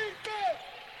Mosby.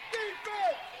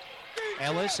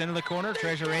 Ellis into the corner.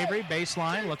 Treasure Avery,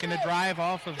 baseline, looking to drive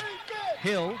off of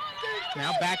Hill.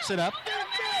 Now backs it up.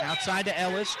 Outside to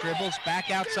Ellis. Dribbles back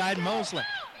outside Mosley.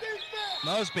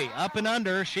 Mosby up and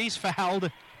under. She's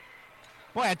fouled.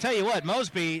 Boy, I tell you what,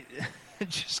 Mosby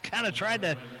just kind of tried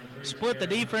to split the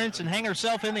defense and hang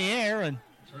herself in the air. And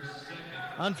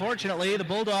unfortunately, the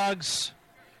Bulldogs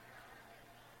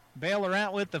bail her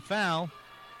out with the foul.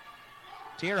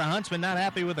 Tierra Huntsman not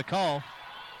happy with the call.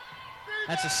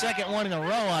 That's the second one in a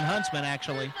row on Huntsman,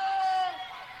 actually.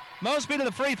 Mosby to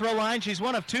the free throw line. She's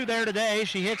one of two there today.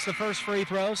 She hits the first free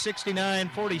throw,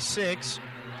 69-46.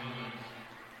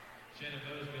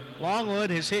 Longwood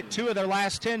has hit 2 of their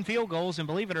last 10 field goals, and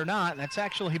believe it or not, that's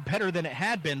actually better than it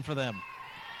had been for them.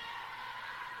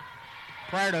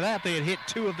 Prior to that, they had hit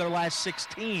 2 of their last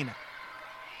 16.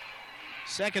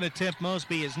 Second attempt,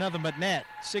 Mosby is nothing but net.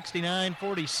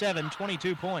 69-47,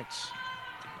 22 points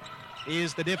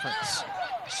is the difference.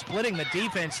 Splitting the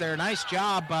defense there. Nice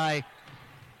job by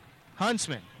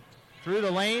Huntsman. Through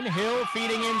the lane, Hill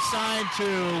feeding inside to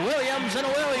Williams, and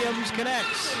Williams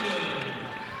connects.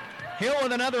 Hill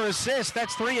with another assist.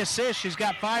 That's 3 assists. She's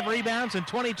got 5 rebounds and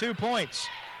 22 points.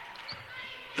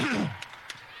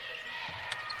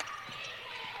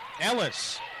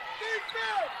 Ellis.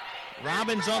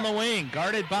 Robbins on the wing,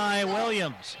 guarded by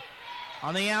Williams.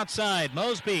 On the outside,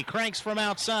 Mosby cranks from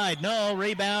outside. No,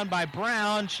 rebound by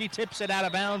Brown. She tips it out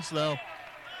of bounds, though.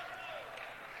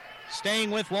 Staying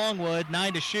with Longwood,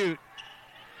 9 to shoot.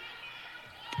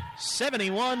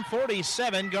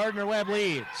 71-47, Gardner-Webb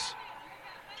leads.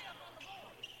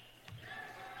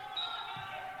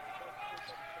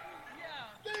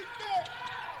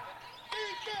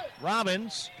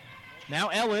 Robbins. Now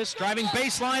Ellis driving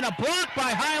baseline, a block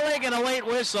by Heilig and a late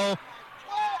whistle.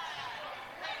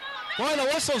 Boy, the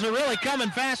whistles are really coming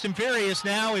fast and furious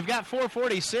now. We've got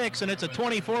 4:46 and it's a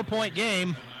 24-point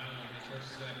game.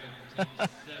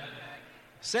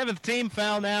 7th team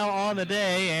foul now on the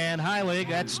day, and Heilig,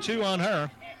 that's 2 on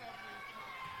her.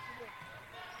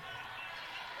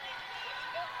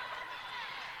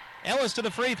 Ellis to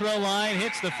the free throw line,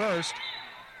 hits the first.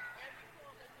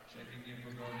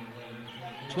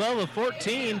 12 of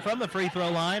 14 from the free throw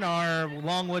line are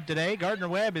Longwood today.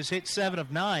 Gardner-Webb has hit 7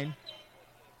 of 9.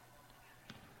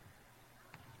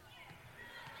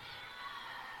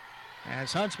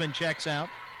 As Huntsman checks out.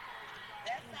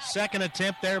 Second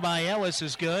attempt there by Ellis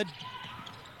is good.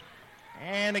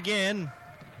 And again,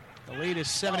 the lead is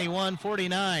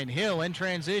 71-49. Hill in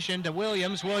transition to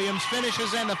Williams. Williams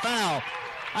finishes and the foul.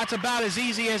 That's about as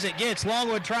easy as it gets.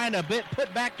 Longwood trying to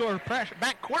put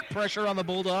backcourt pressure on the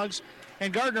Bulldogs.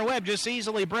 And Gardner-Webb just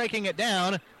easily breaking it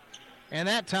down. And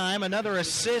that time, another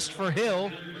assist for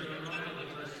Hill.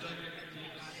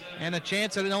 And a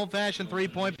chance at an old-fashioned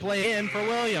three-point play in for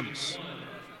Williams.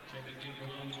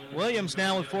 Williams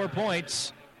now with 4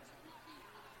 points.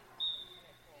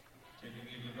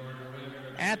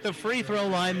 At the free throw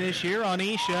line this year on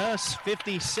Isha,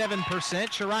 57%.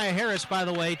 Shariah Harris, by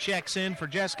the way, checks in for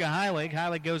Jessica Heilig.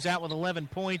 Heilig goes out with 11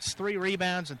 points, 3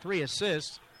 rebounds, and 3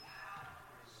 assists.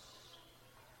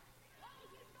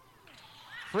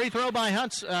 Free throw by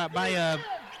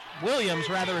Williams,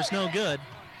 is no good.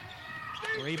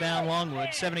 Rebound Longwood,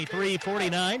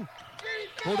 73-49.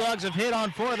 Bulldogs have hit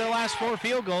on 4 of their last 4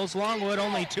 field goals. Longwood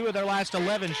only 2 of their last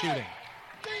 11 shooting.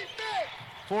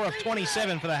 4 of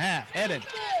 27 for the half. Headed.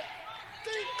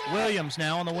 Williams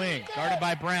now on the wing, guarded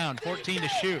by Brown, 14 to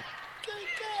shoot.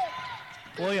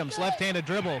 Williams, left-handed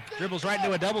dribble. Dribbles right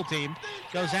into a double team.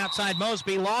 Goes outside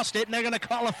Mosby, lost it, and they're going to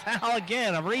call a foul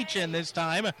again. A reach in this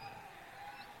time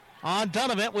on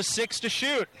Donovan with 6 to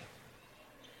shoot.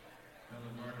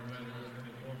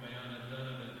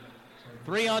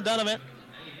 3 on Donovan,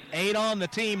 8 on the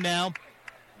team now.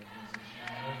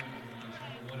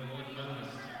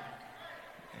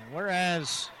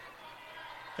 Whereas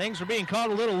things were being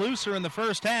called a little looser in the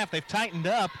first half, they've tightened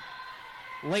up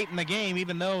late in the game,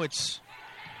 even though it's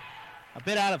a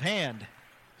bit out of hand.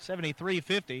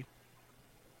 73-50.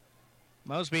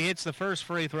 Mosby hits the first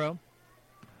free throw.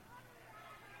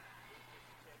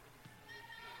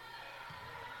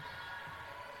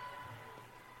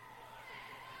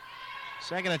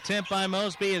 Second attempt by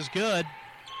Mosby is good.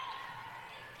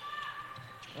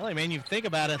 Well, I mean, you think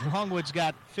about it, Longwood's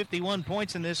got 51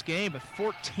 points in this game, but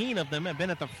 14 of them have been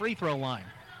at the free throw line.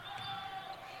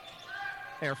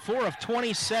 They're 4 of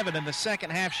 27 in the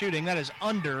second half shooting. That is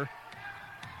under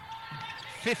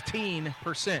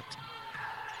 15%.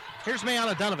 Here's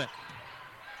Mayana Donovan.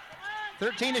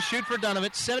 13 to shoot for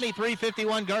Donovan.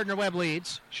 73-51 Gardner-Webb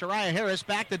leads. Shariah Harris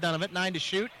back to Donovan. 9 to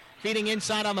shoot. Feeding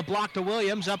inside on the block to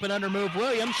Williams. Up and under move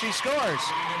Williams. She scores.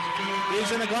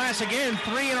 Is in the glass again.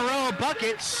 3 in a row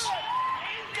buckets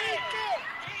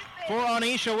for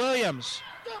Anisha Williams.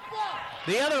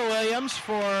 The other Williams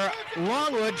for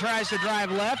Longwood tries to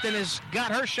drive left and has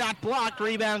got her shot blocked.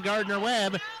 Rebound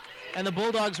Gardner-Webb. And the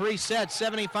Bulldogs reset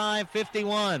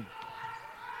 75-51.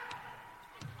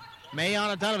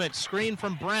 Mayana Donovan, screen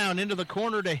from Brown into the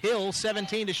corner to Hill.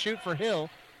 17 to shoot for Hill.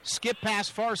 Skip pass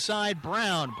far side,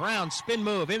 Brown. Brown spin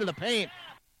move into the paint.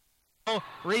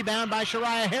 Rebound by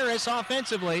Shariah Harris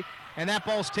offensively. And that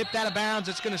ball's tipped out of bounds.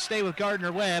 It's going to stay with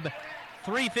Gardner-Webb.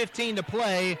 3:15 to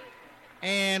play.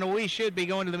 And we should be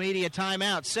going to the media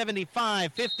timeout.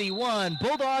 75-51.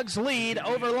 Bulldogs lead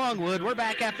over Longwood. We're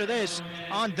back after this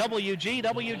on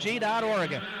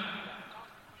WGWG.org.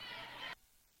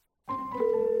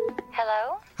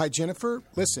 Hello? Hi, Jennifer.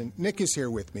 Listen, Nick is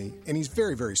here with me, and he's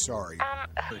very, very sorry.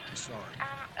 Sorry.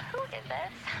 Who is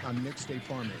this? I'm Nick's State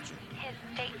Farm agent. His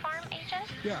State Farm agent?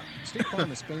 Yeah, State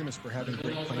Farm is famous for having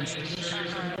great claim service.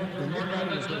 When Nick got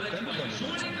in his little fender bender last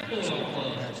night, State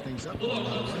Farm patched things up for him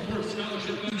right away.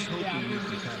 He's hoping you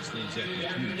can patch things up with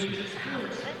you, too. This is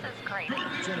crazy.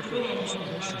 Jennifer, this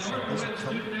relationship isn't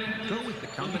coming. Go with the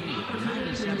company with a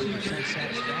 97%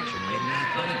 satisfaction rating on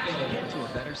claims. Get to a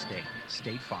better state.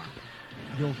 State Farm.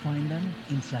 You'll find them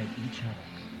inside each huddle,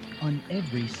 on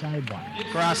every sideline.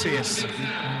 Gracias. On each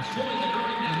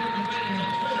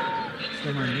campus,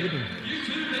 from our neighborhood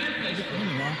to the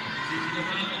corner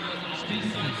office. Stay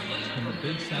safe from the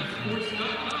Big South Coast,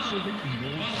 serving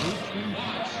your great dreams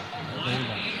all day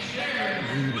long.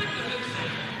 Leaders.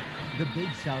 The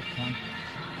Big South Conference,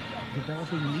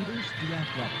 developing leaders through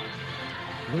athletics.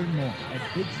 Learn more at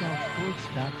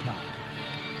BigSouthSports.com.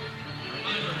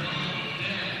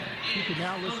 You can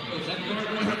now listen to on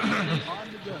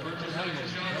the go.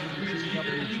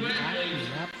 WGWG app in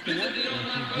the App Store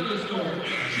and through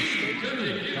Google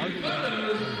Play and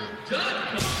Gardner-Webb.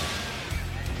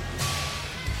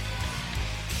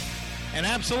 An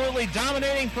absolutely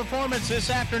dominating performance this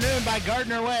afternoon by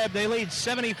Gardner-Webb. They lead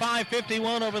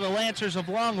 75-51 over the Lancers of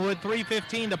Longwood.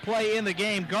 3:15 to play in the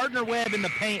game. Gardner-Webb in the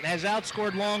paint has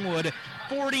outscored Longwood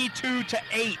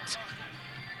 42-8.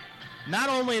 Not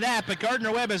only that, but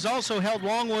Gardner-Webb has also held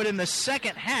Longwood in the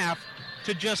second half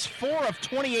to just 4 of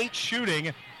 28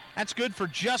 shooting. That's good for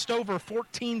just over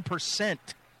 14%.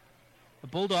 The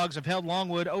Bulldogs have held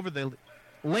Longwood over the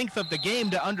length of the game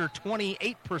to under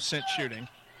 28% shooting,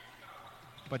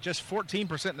 but just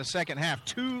 14% in the second half.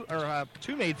 Two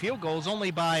made field goals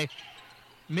only by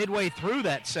midway through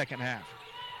that second half.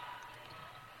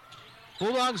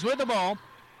 Bulldogs with the ball.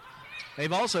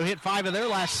 They've also hit 5 of their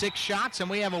last 6 shots, and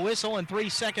we have a whistle and 3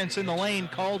 seconds in the lane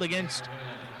called against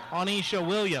Anisha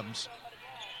Williams.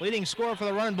 Leading scorer for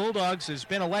the Run Bulldogs has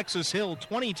been Alexis Hill,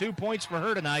 22 points for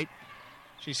her tonight.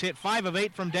 She's hit 5 of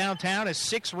 8 from downtown, has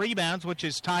 6 rebounds, which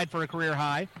is tied for a career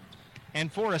high,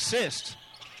 and 4 assists.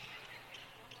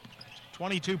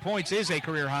 22 points is a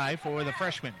career high for the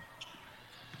freshman.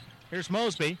 Here's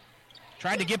Mosby.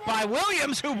 Tried to get by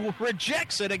Williams, who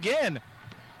rejects it again.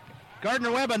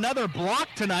 Gardner-Webb, another block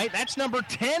tonight. That's number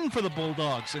 10 for the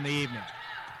Bulldogs in the evening.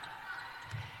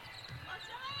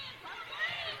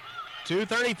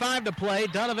 2:35 to play.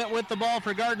 Donovan with the ball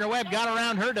for Gardner-Webb. Got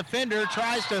around her defender.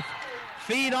 Tries to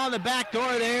feed on the back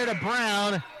door there to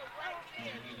Brown.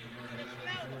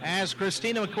 As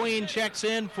Christina McQueen checks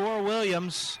in for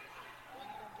Williams.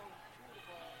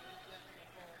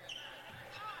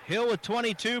 Hill with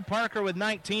 22. Parker with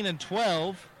 19 and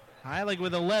 12. Heilig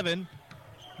with 11.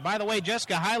 By the way,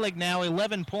 Jessica Heilig now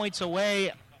 11 points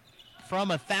away from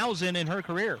 1,000 in her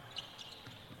career.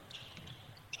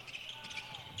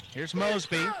 Here's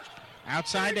Mosby.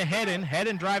 Outside to Hedden.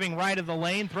 Hedden driving right of the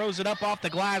lane. Throws it up off the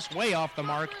glass, way off the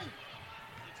mark.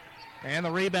 And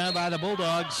the rebound by the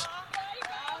Bulldogs.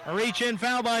 A reach-in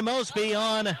foul by Mosby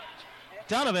on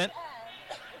Donovan.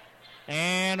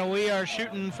 And we are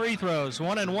shooting free throws.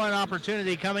 1-and-1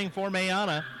 opportunity coming for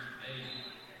Mayana.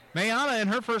 Mayana in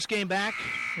her first game back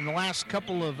in the last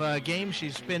couple of games,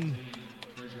 she's been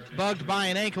bugged by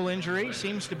an ankle injury.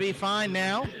 Seems to be fine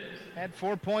now. Had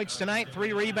 4 points tonight,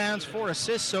 3 rebounds, 4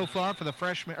 assists so far for the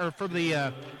freshman or for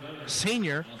the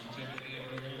senior.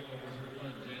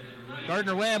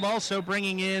 Gardner-Webb also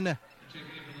bringing in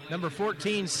number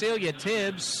 14, Celia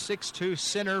Tibbs, 6'2"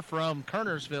 center from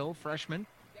Kernersville, freshman.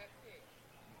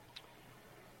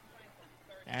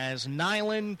 As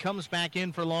Nyland comes back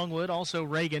in for Longwood, also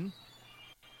Reagan.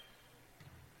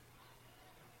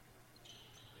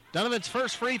 Donovan's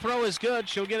first free throw is good.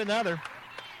 She'll get another.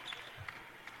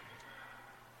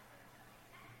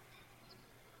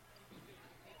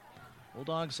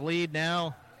 Bulldogs lead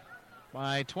now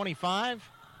by 25.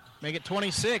 Make it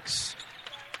 26.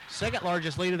 Second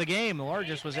largest lead of the game. The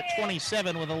largest was at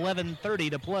 27 with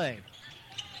 11:30 to play.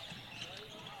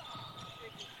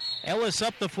 Ellis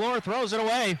up the floor, throws it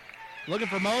away. Looking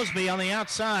for Mosby on the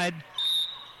outside.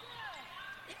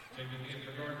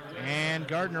 And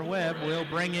Gardner-Webb will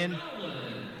bring in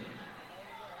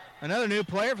another new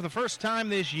player for the first time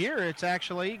this year. It's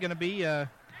actually going to be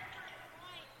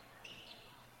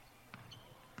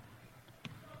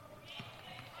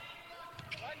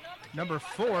number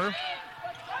 4.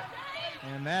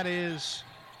 And that is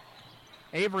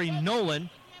Avery Nolan.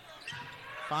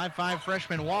 5'5"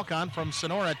 freshman walk-on from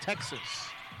Sonora, Texas.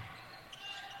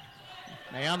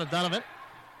 Mayana Donovan.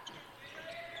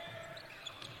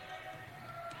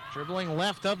 Dribbling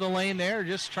left of the lane there,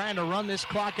 just trying to run this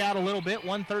clock out a little bit.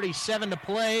 1:37 to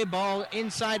play. Ball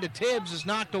inside to Tibbs is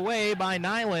knocked away by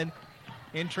Nyland.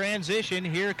 In transition,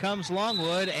 here comes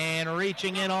Longwood, and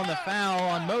reaching in on the foul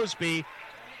on Mosby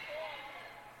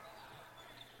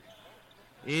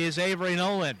is Avery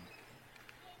Nolan.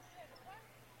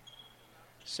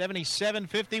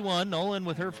 77-51, Nolan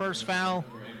with her first foul.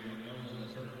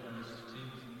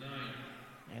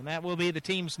 And that will be the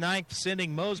team's 9th,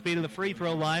 sending Mosby to the free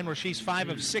throw line where she's 5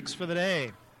 of 6 for the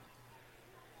day.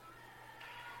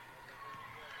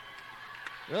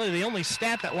 Really the only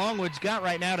stat that Longwood's got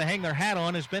right now to hang their hat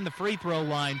on has been the free throw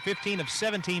line. 15 of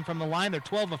 17 from the line. They're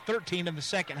 12 of 13 in the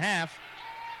second half.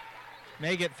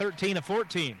 Make it 13 of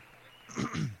 14.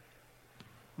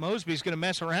 Mosby's going to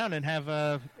mess around and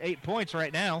have 8 points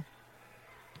right now.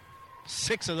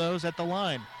 6 of those at the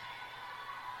line.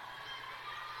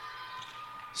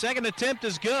 Second attempt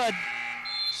is good.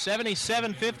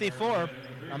 77-54.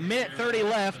 A minute 30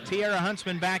 left. Tiara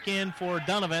Huntsman back in for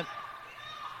Donovan.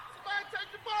 Somebody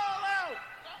take the ball out.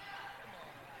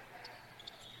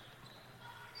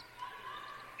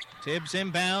 Tibbs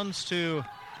inbounds to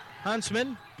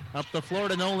Huntsman. Up the floor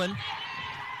to Nolan.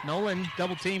 Nolan,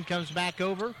 double team, comes back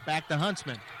over. Back to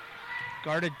Huntsman.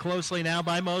 Guarded closely now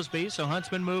by Mosby, so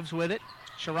Huntsman moves with it.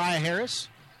 Shariah Harris.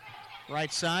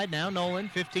 Right side now, Nolan,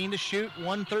 15 to shoot,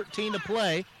 1:13 to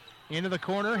play. Into the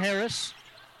corner, Harris.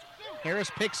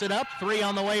 Harris picks it up. 3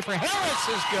 on the way for Harris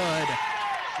is good.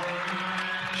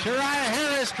 Shariah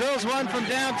Harris drills one from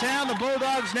downtown. The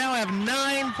Bulldogs now have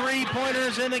 9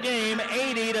 3-pointers in the game.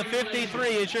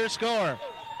 80-53 is your score.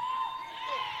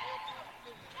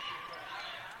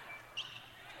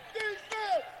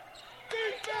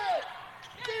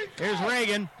 Here's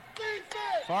Reagan.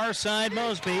 Far side,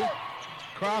 Mosby.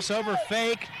 Crossover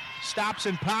fake. Stops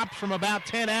and pops from about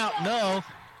 10 out. No.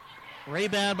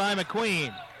 Rebound by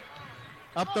McQueen.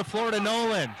 Up the floor to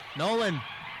Nolan. Nolan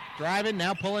driving,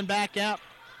 now pulling back out.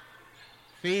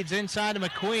 Feeds inside to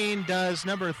McQueen. Does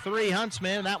number 3,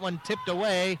 Huntsman. That one tipped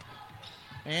away.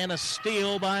 And a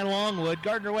steal by Longwood.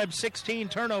 Gardner-Webb 16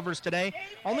 turnovers today.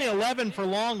 Only 11 for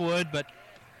Longwood, but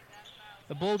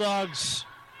the Bulldogs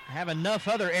have enough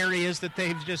other areas that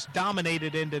they've just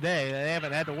dominated in today. They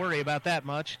haven't had to worry about that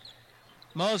much.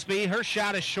 Mosby, her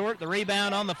shot is short. The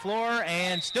rebound on the floor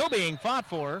and still being fought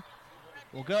for.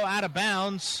 Will go out of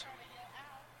bounds.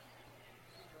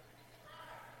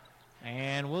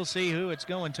 And we'll see who it's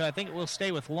going to. I think it will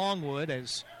stay with Longwood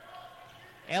as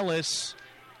Ellis,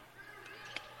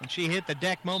 when she hit the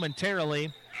deck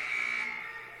momentarily,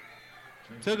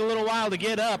 took a little while to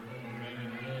get up.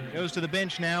 Goes to the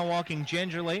bench now, walking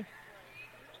gingerly.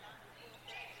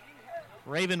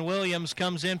 Raven Williams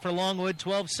comes in for Longwood.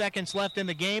 12 seconds left in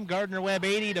the game. Gardner-Webb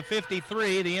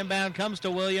 80-53. The inbound comes to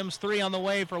Williams. 3 on the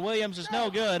way for Williams is no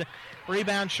good.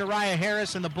 Rebound Shariah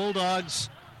Harris, and the Bulldogs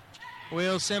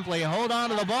will simply hold on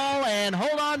to the ball and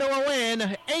hold on to a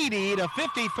win.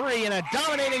 80-53 in a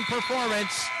dominating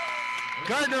performance.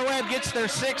 Gardner-Webb gets their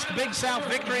 6th Big South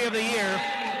victory of the year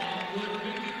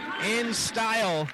in style.